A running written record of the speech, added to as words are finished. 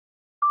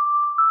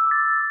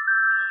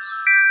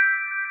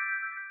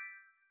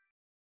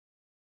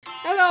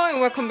Hello and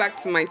welcome back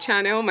to my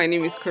channel. My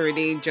name is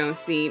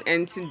Corietips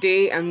and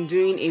today I'm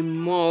doing a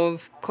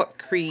mauve cut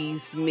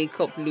crease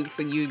makeup look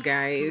for you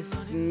guys.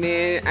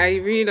 Man, I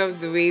really love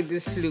the way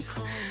this look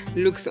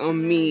looks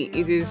on me.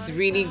 It is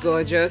really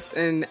gorgeous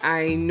and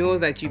I know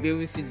that you'll be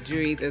able to do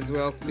it as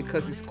well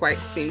because it's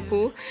quite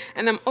simple.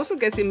 And I'm also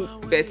getting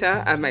better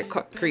at my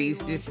cut crease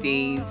these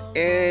days.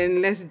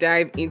 And let's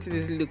dive into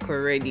this look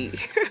already.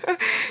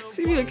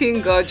 See me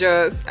looking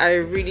gorgeous. I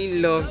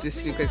really love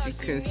this look, as you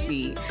can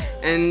see.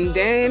 And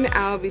then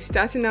I'll be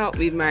starting out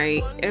with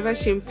my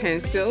Eversheen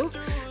pencil.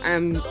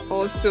 I'm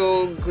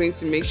also going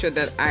to make sure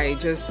that I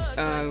just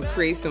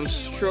create some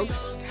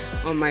strokes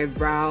on my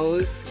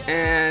brows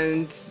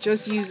and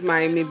just use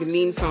my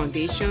Maybelline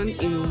foundation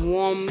in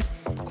warm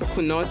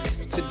coconut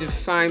to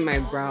define my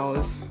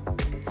brows.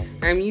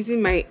 I'm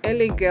using my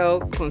LA Girl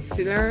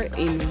concealer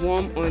in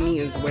warm honey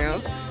as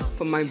well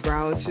for my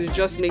brows to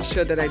just make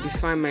sure that I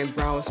define my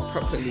brows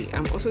properly.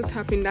 I'm also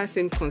tapping that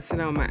same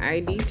concealer on my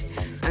eyelid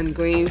and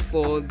going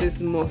for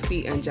this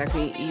Morphe and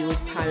Jacqueline Hill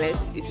palette.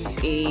 It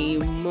is a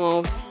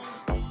mauve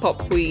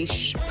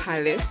purplish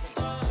palette.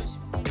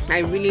 I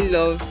really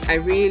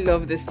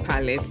love this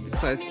palette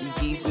because it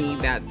gives me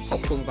that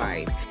purple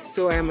vibe.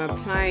 So I'm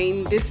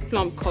applying this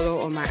plum color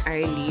on my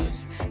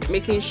eyelids,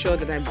 making sure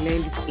that I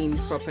blend this in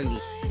properly.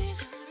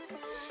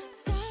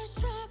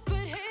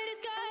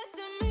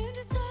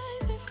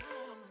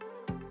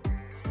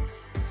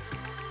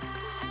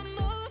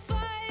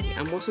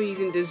 I'm also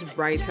using this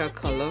brighter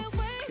color.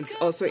 It's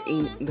also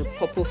in the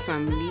purple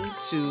family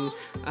to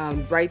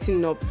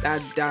brighten up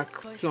that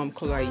dark plum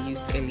color I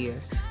used earlier.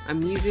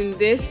 I'm using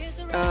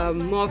this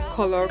mauve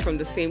color from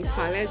the same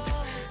palette.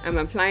 I'm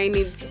applying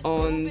it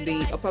on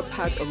the upper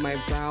part of my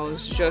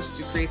brows just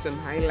to create some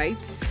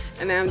highlights,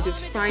 and I'm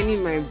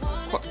defining my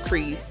cut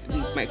crease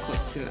with my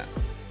concealer.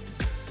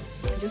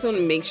 I just want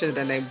to make sure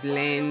that I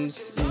blend,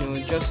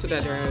 just so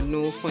that there are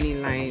no funny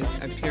lines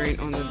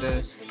appearing under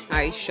the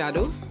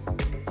eyeshadow.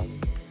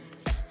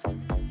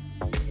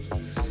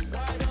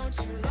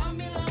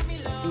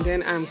 And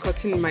then I'm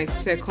cutting my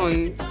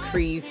second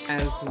crease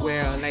as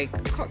well. Like,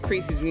 cut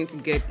crease is going to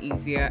get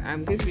easier.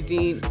 I'm going to be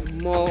doing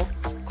more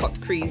cut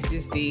crease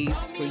these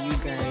days for you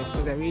guys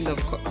because I really love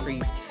cut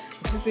crease.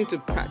 You just need to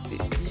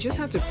practice. You just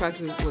have to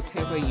practice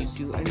whatever you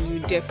do and you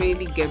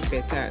definitely get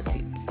better at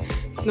it.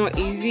 It's not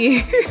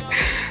easy.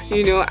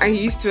 I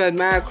used to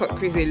admire cut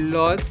crease a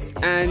lot,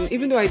 and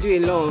even though I do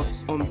a lot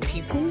on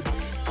people,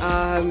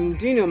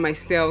 doing it on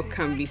myself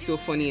can be so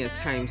funny at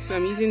times. So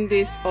I'm using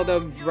this other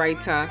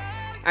brighter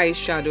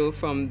eyeshadow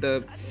from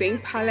the same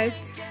palette.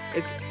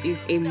 It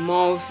is a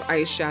mauve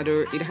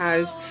eyeshadow. It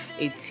has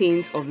a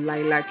tint of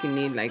lilac in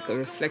it, like a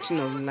reflection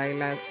of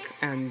lilac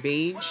and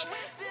beige.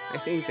 I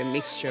think it's a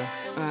mixture.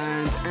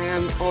 And I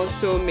am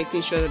also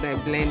making sure that I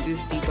blend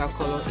this deeper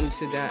color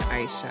into the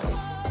eyeshadow.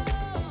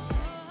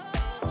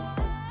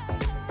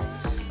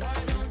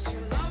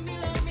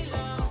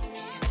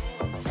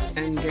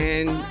 And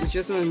then you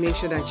just want to make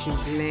sure that you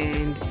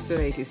blend so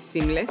that it is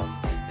seamless.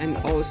 And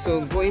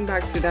also going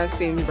back to that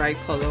same bright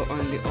color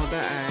on the other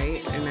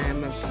eye, and I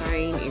am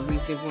applying a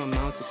reasonable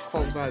amount to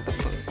cover the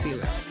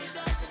concealer.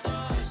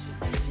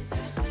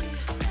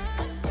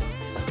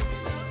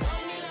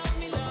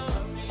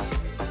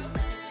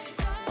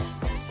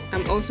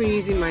 I'm also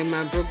using my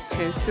Mauve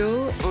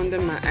pencil under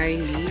my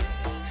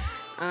eyelids.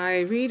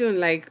 I really don't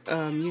like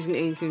using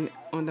anything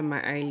under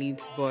my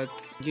eyelids,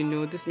 but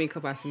this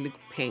makeup has to look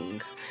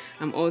pink.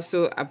 I'm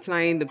also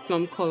applying the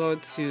plum color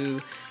to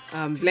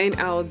blend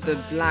out the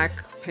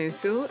black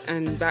pencil,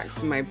 and back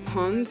to my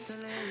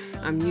pons.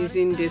 I'm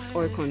using this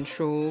oil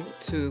control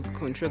to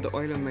control the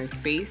oil on my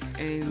face,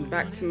 and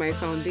back to my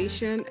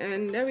foundation,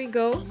 and there we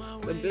go.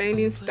 The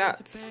blending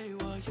starts.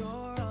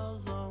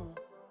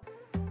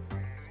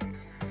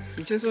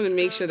 You just want to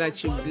make sure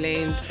that you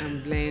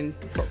blend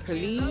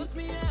properly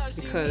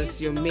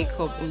because your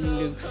makeup only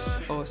looks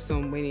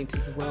awesome when it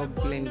is well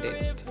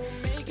blended.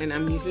 And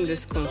I'm using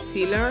this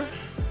concealer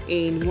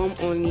in Warm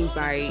Only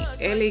by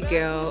LA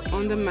Girl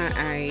under my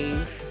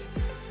eyes,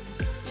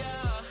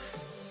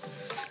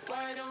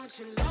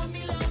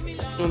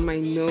 on my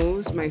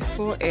nose, my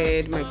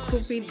forehead, my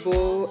cupid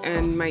bow,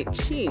 and my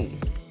chin.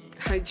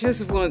 I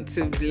just want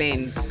to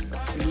blend.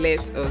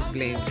 Let us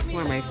blend.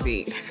 What am I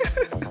saying?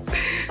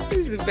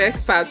 This is the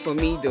best part for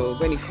me though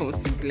when it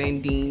comes to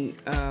blending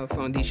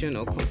foundation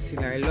or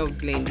concealer. I love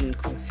blending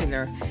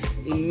concealer.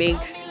 It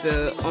makes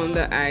the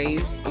under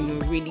eyes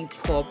really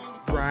pop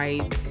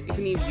bright.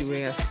 Even if you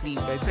were asleep,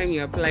 by the time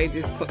you apply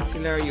this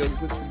concealer, you're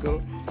good to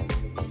go.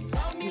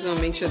 You just want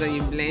to make sure that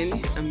you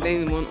blend. I'm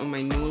blending one on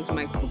my nose,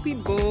 my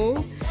cupid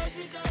bow,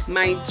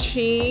 my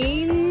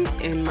chin,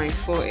 and my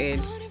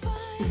forehead.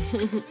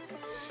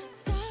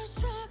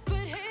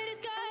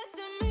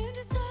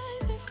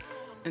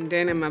 And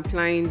then I'm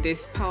applying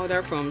this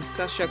powder from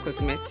Sasha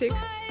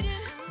Cosmetics,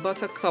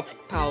 Buttercup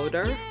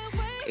powder.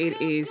 It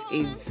is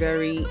a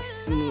very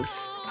smooth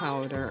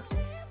powder.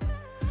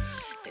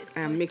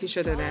 I'm making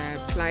sure that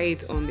I apply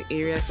it on the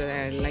areas that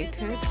I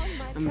highlighted.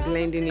 I'm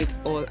blending it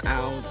all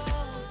out.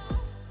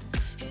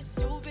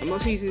 I'm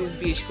also using this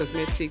BH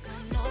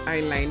Cosmetics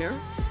eyeliner.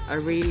 I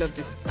really love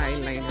this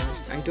eyeliner.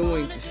 I don't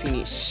want it to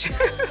finish.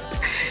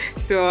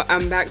 So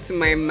I'm back to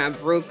my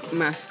Mauve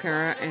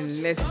mascara,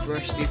 and let's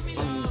brush this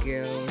on,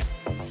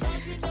 girls.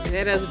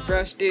 Let us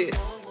brush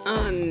this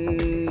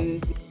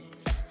on.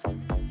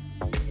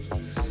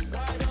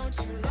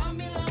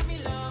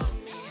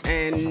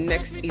 And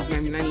next is my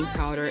melanin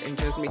powder, and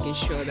just making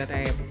sure that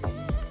I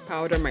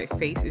powder my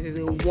face. This is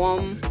a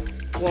warm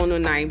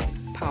 109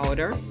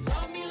 powder.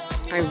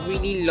 I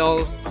really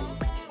love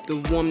the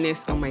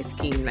warmness on my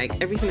skin. Like,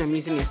 everything I'm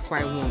using is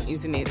quite warm,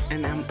 isn't it?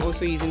 And I'm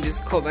also using this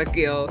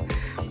CoverGirl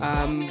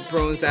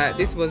bronzer.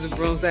 This was a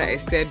bronzer I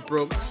said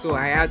broke, so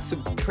I had to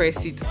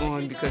press it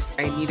on because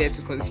I needed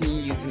to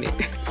continue using it.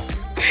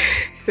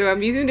 So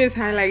I'm using this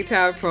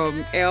highlighter from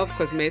e.l.f.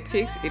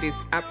 Cosmetics. It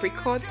is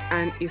apricot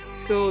and it's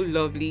so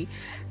lovely.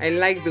 I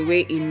like the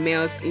way it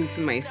melts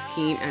into my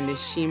skin, and the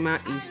shimmer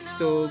is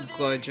so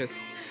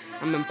gorgeous.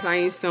 I'm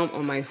applying some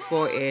on my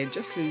forehead,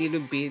 just a little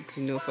bit,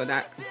 you know, for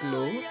that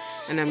glow.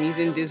 And I'm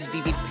using this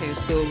Vivid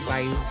pencil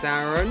by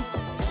Zaron.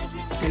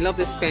 I love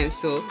this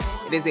pencil.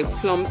 It is a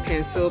plum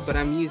pencil, but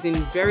I'm using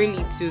very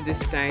little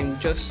this time,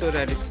 just so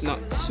that it's not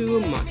too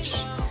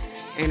much.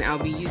 And I'll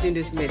be using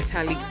this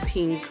metallic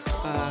pink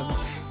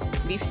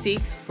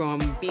lipstick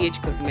from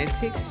BH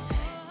Cosmetics.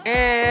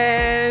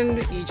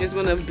 And you just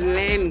want to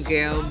blend,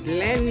 girl,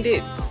 blend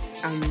it.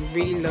 I'm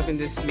really loving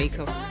this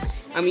makeup.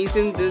 I'm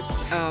using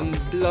this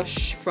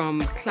blush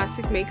from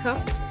Classic Makeup.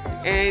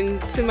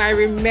 And to my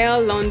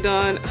Rimmel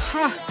London,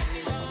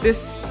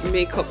 this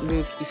makeup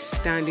look is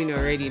standing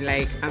already.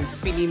 Like, I'm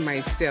feeling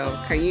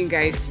myself. Can you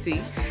guys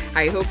see?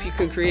 I hope you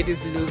can create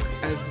this look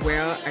as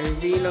well. I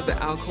really love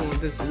the outcome of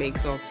this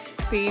makeup.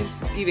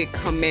 Please give a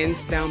comment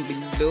down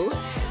below,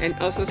 and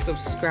also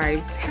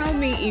subscribe. Tell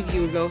me if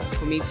you love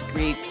for me to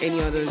create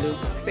any other look.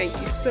 Thank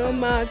you so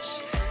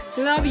much.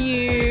 Love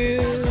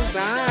you.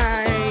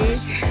 Bye.